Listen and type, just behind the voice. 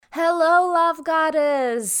Hello, love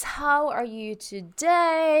goddess. How are you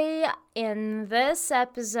today? In this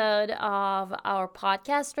episode of our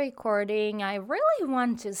podcast recording, I really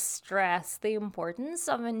want to stress the importance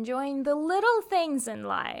of enjoying the little things in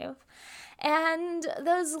life. And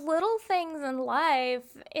those little things in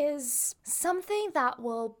life is something that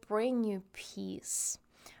will bring you peace.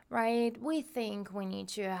 Right? We think we need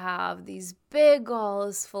to have these big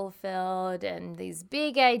goals fulfilled and these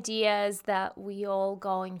big ideas that we all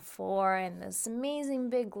going for and this amazing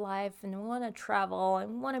big life, and we want to travel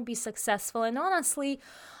and want to be successful. And honestly,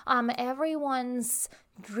 everyone's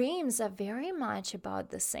dreams are very much about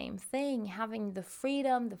the same thing: having the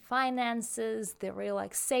freedom, the finances, the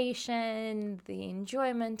relaxation, the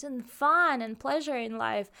enjoyment and fun and pleasure in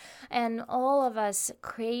life. And all of us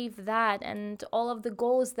crave that, and all of the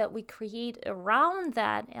goals that we create around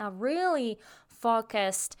that are really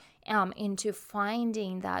focused into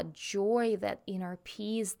finding that joy, that inner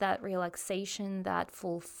peace, that relaxation, that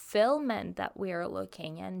fulfillment that we are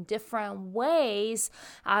looking in different ways.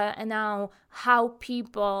 And now how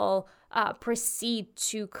people proceed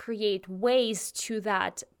to create ways to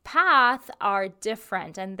that path are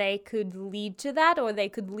different, and they could lead to that or they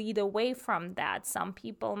could lead away from that. Some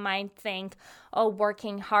people might think, oh,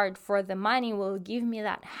 working hard for the money will give me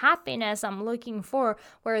that happiness I'm looking for,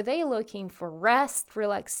 where they looking for rest,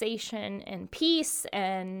 relaxation, and peace,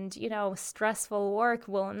 and stressful work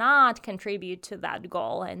will not contribute to that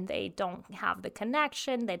goal, and they don't have the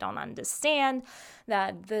connection. They don't understand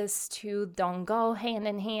that these two don't go hand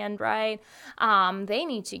in hand, right? They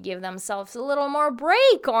need to give themselves a little more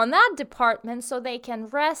break on that department so they can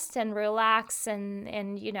rest and relax, and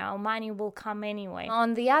money will come anyway.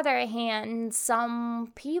 On the other hand,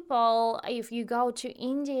 some people, if you go to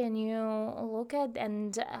India and you look at,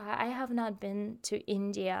 and I have not been to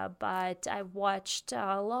India, but I've watched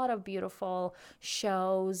a lot of beautiful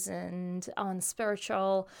shows and on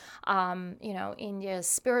spiritual, India's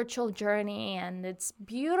spiritual journey, and it's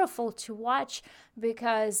beautiful to watch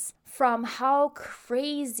because from how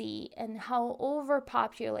crazy and how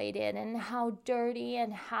overpopulated and how dirty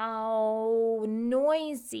and how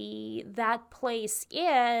noisy that place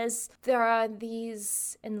is, there are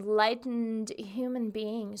these enlightened human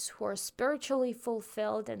beings who are spiritually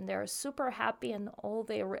fulfilled, and they're super happy, and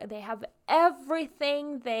they have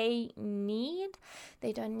everything they need.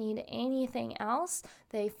 They don't need anything else.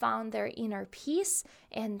 They found their inner peace,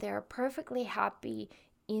 and they're perfectly happy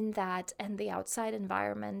in that, and the outside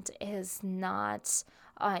environment is not,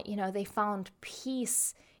 they found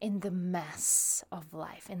peace in the mess of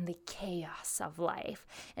life, in the chaos of life.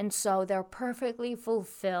 And so they're perfectly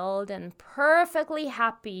fulfilled and perfectly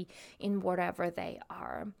happy in whatever they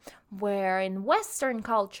are. Where in Western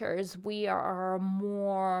cultures, we are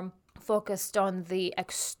more focused on the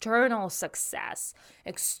external success.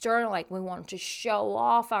 External, like we want to show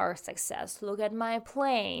off our success. Look at my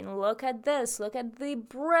plane. Look at this. Look at the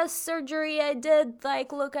breast surgery I did.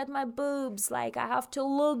 Like, look at my boobs. Like, I have to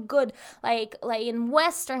look good. Like in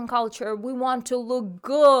Western culture, we want to look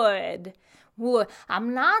good.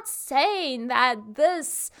 I'm not saying that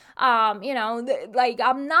this, I'm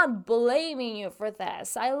not blaming you for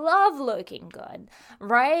this. I love looking good,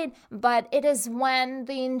 right? But it is when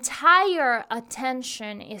the entire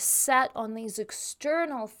attention is set on these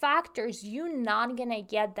external factors, you're not going to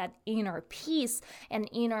get that inner peace and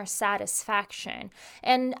inner satisfaction.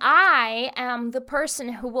 And I am the person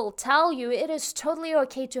who will tell you it is totally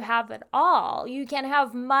okay to have it all. You can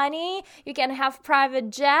have money, you can have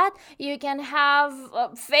private jet, you can have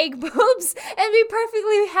fake boobs and be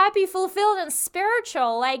perfectly happy, fulfilled, and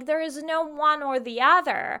spiritual. Like, there is no one or the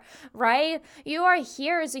other, right? You are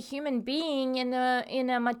here as a human being in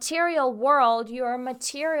a material world. You're a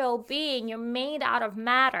material being. You're made out of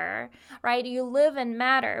matter, right? You live in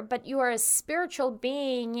matter, but you are a spiritual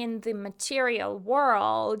being in the material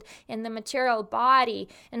world, in the material body.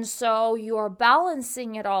 And so you are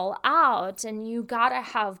balancing it all out, and you gotta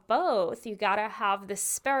have both. You gotta have the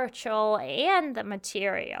spiritual and the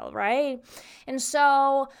material, right? And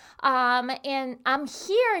so, and I'm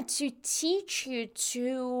here to teach you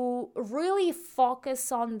to really focus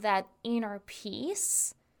on that inner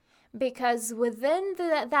peace, because within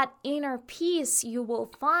that inner peace, you will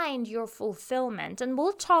find your fulfillment. And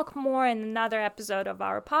we'll talk more in another episode of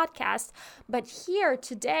our podcast. But here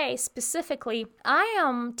today, specifically, I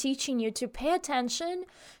am teaching you to pay attention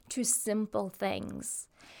to simple things.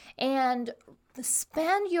 And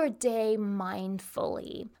spend your day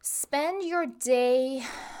mindfully. Spend your day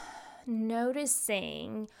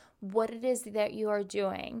noticing what it is that you are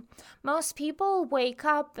doing. Most people wake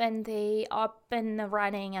up and they up and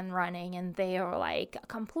running, and they are like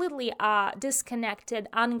completely disconnected,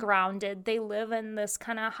 ungrounded. They live in this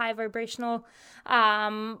kind of high vibrational,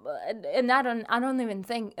 and I don't even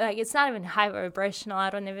think, like, it's not even high vibrational. I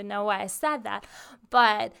don't even know why I said that,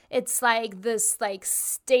 but it's like this like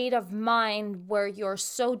state of mind where you're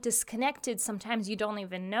so disconnected. Sometimes you don't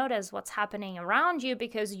even notice what's happening around you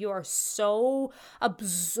because you're so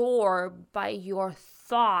absorbed by your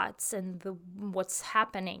thoughts and what's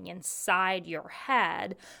happening inside your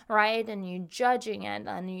head, right? And you judging it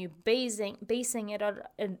and you basing it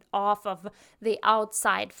off of the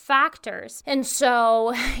outside factors. And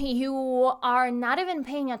so you are not even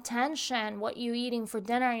paying attention what you're eating for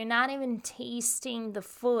dinner. You're not even tasting the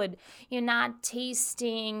food. You're not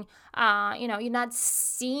tasting, you're not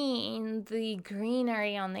seeing the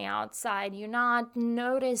greenery on the outside. You're not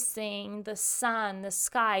noticing the sun, the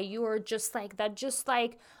sky. You are just like that,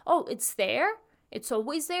 oh, it's there. It's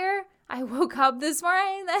always there. I woke up this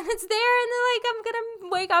morning and it's there, and then like I'm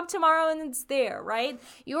gonna wake up tomorrow and it's there, right?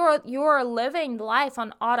 You're living life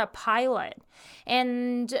on autopilot.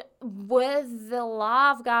 And with the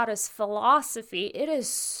Law of Goddess philosophy, it is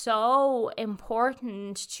so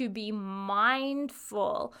important to be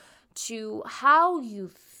mindful to how you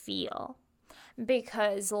feel,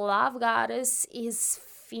 because Law of Goddess is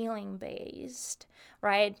feeling based,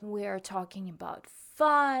 right? We are talking about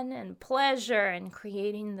fun and pleasure and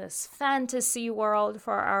creating this fantasy world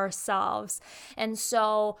for ourselves. And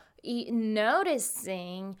so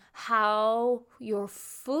noticing how your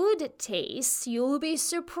food tastes, you'll be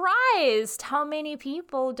surprised how many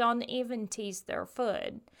people don't even taste their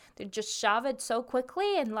food. They just shove it so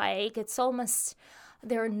quickly, and like it's almost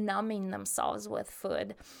they're numbing themselves with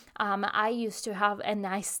food. I used to have, and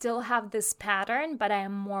I still have this pattern, but I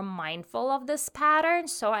am more mindful of this pattern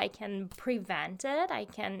so I can prevent it. I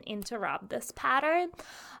can interrupt this pattern.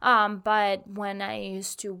 But when I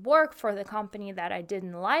used to work for the company that I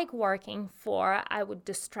didn't like working for, I would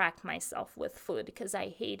distract myself with food because I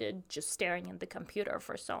hated just staring at the computer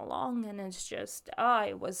for so long. And it's just,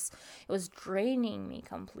 it was draining me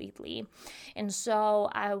completely. And so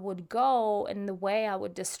I would go, and the way I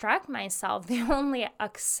would distract myself, the only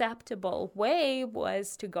acceptable way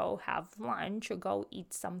was to go have lunch or go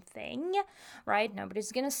eat something, right?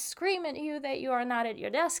 Nobody's gonna scream at you that you are not at your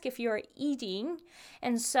desk if you're eating.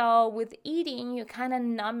 And so with eating, you're kind of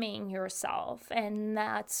numbing yourself. And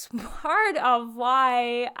that's part of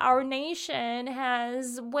why our nation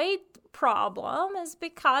has weight problem, is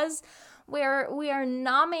because we are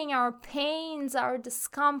numbing our pains, our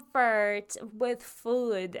discomfort with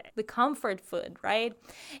food, the comfort food, right?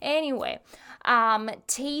 Anyway,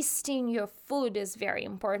 tasting your food is very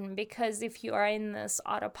important, because if you are in this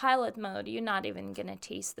autopilot mode, you're not even gonna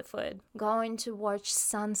taste the food. Going to watch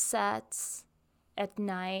sunsets at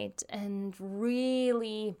night and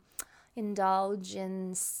really indulge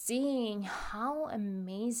in seeing how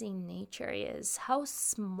amazing nature is, how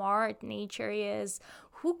smart nature is,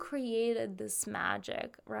 who created this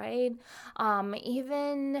magic, right?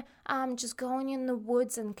 Even just going in the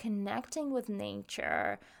woods and connecting with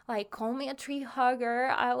nature. Like, call me a tree hugger.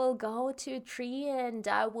 I will go to a tree and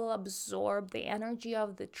I will absorb the energy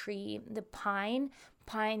of the tree. The pine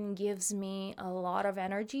gives me a lot of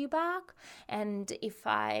energy back, and if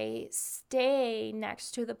I stay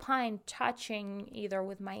next to the pine, touching either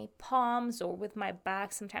with my palms or with my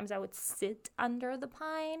back, sometimes I would sit under the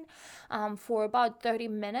pine for about 30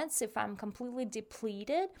 minutes if I'm completely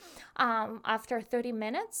depleted. After 30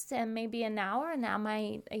 minutes and maybe an hour, and I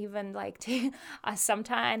might even like to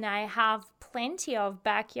sometimes I have plenty of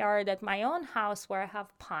backyard at my own house where I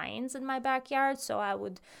have pines in my backyard, so I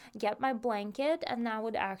would get my blanket and I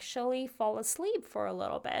would actually fall asleep for a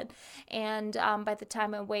little bit. And by the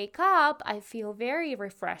time I wake up, I feel very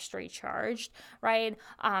refreshed, recharged, right?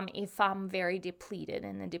 If I'm very depleted,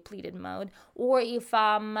 in a depleted mode, or if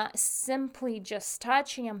I'm simply just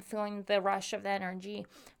touching, I'm feeling the rush of energy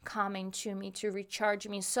coming to me to recharge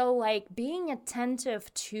me. So like being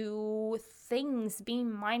attentive to things,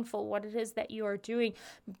 being mindful what it is that you are doing,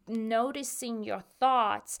 noticing your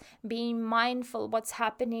thoughts, being mindful what's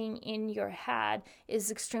happening in your head is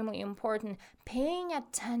extremely important. Paying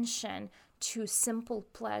attention to simple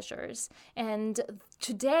pleasures. And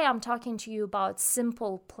today I'm talking to you about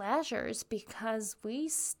simple pleasures because we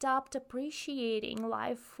stopped appreciating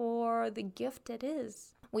life for the gift it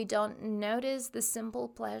is. We don't notice the simple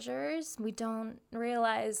pleasures. We don't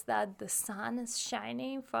realize that the sun is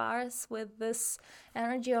shining for us with this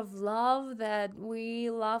energy of love that we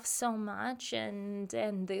love so much, and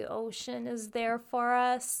the ocean is there for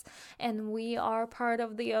us, and we are part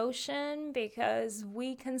of the ocean because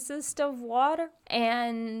we consist of water,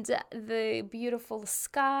 and the beautiful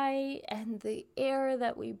sky and the air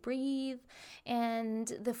that we breathe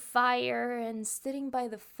and the fire, and sitting by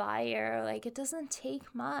the fire. Like, it doesn't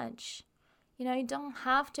take much. You know, you don't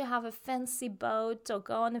have to have a fancy boat or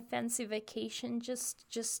go on a fancy vacation.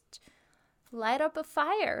 Just light up a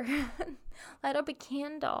fire, light up a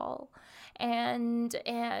candle, and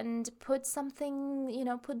put something, you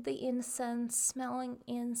know, put the incense, smelling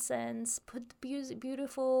incense, put the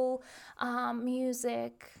beautiful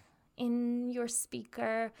music in your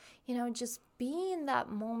speaker, you know, just be in that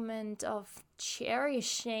moment of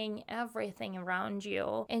cherishing everything around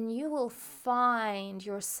you, and you will find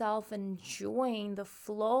yourself enjoying the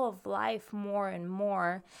flow of life more and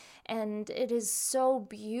more. And it is so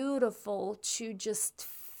beautiful to just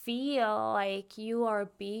feel like you are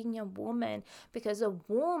being a woman, because a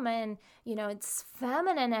woman, you know, it's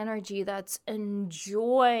feminine energy that's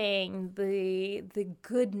enjoying the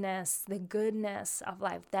goodness of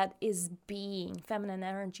life, that is being. Feminine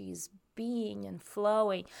energy is being and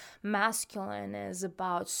flowing. Masculine is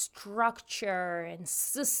about structure and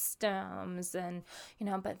systems, and, you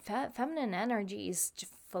know, but feminine energy is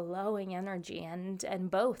flowing energy, and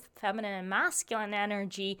both feminine and masculine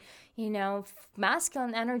energy, you know,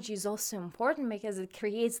 masculine energy is also important because it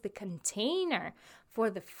creates the container for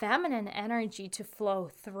the feminine energy to flow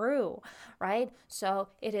through, right? So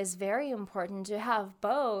it is very important to have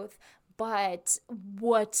both. But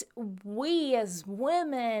what we as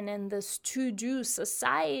women in this to-do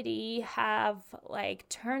society have, like,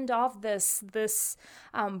 turned off this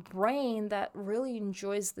brain that really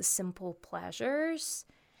enjoys the simple pleasures.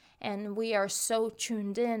 And we are so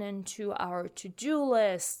tuned into our to-do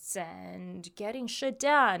lists and getting shit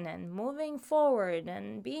done and moving forward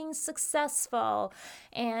and being successful.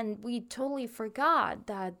 And we totally forgot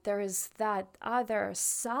that there is that other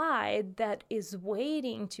side that is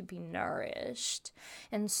waiting to be nourished.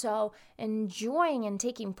 And so enjoying and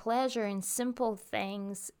taking pleasure in simple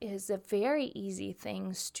things is a very easy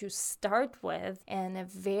thing to start with, and a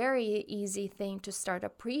very easy thing to start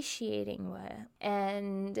appreciating with.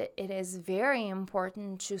 And it is very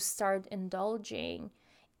important to start indulging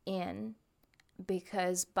in,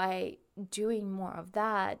 because by doing more of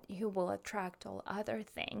that, you will attract all other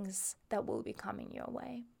things that will be coming your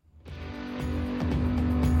way.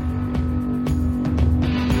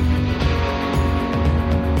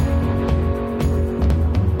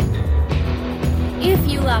 If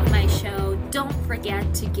you love my show, don't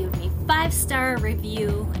forget to give me 5-star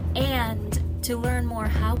review, and to learn more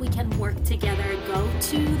how we can work together, go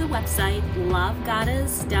to the website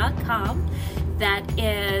lovegoddess.com. That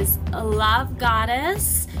is Love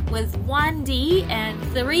Goddess with 1D and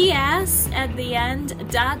 3S at the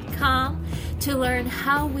end.com, to learn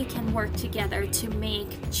how we can work together to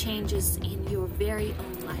make changes in your very own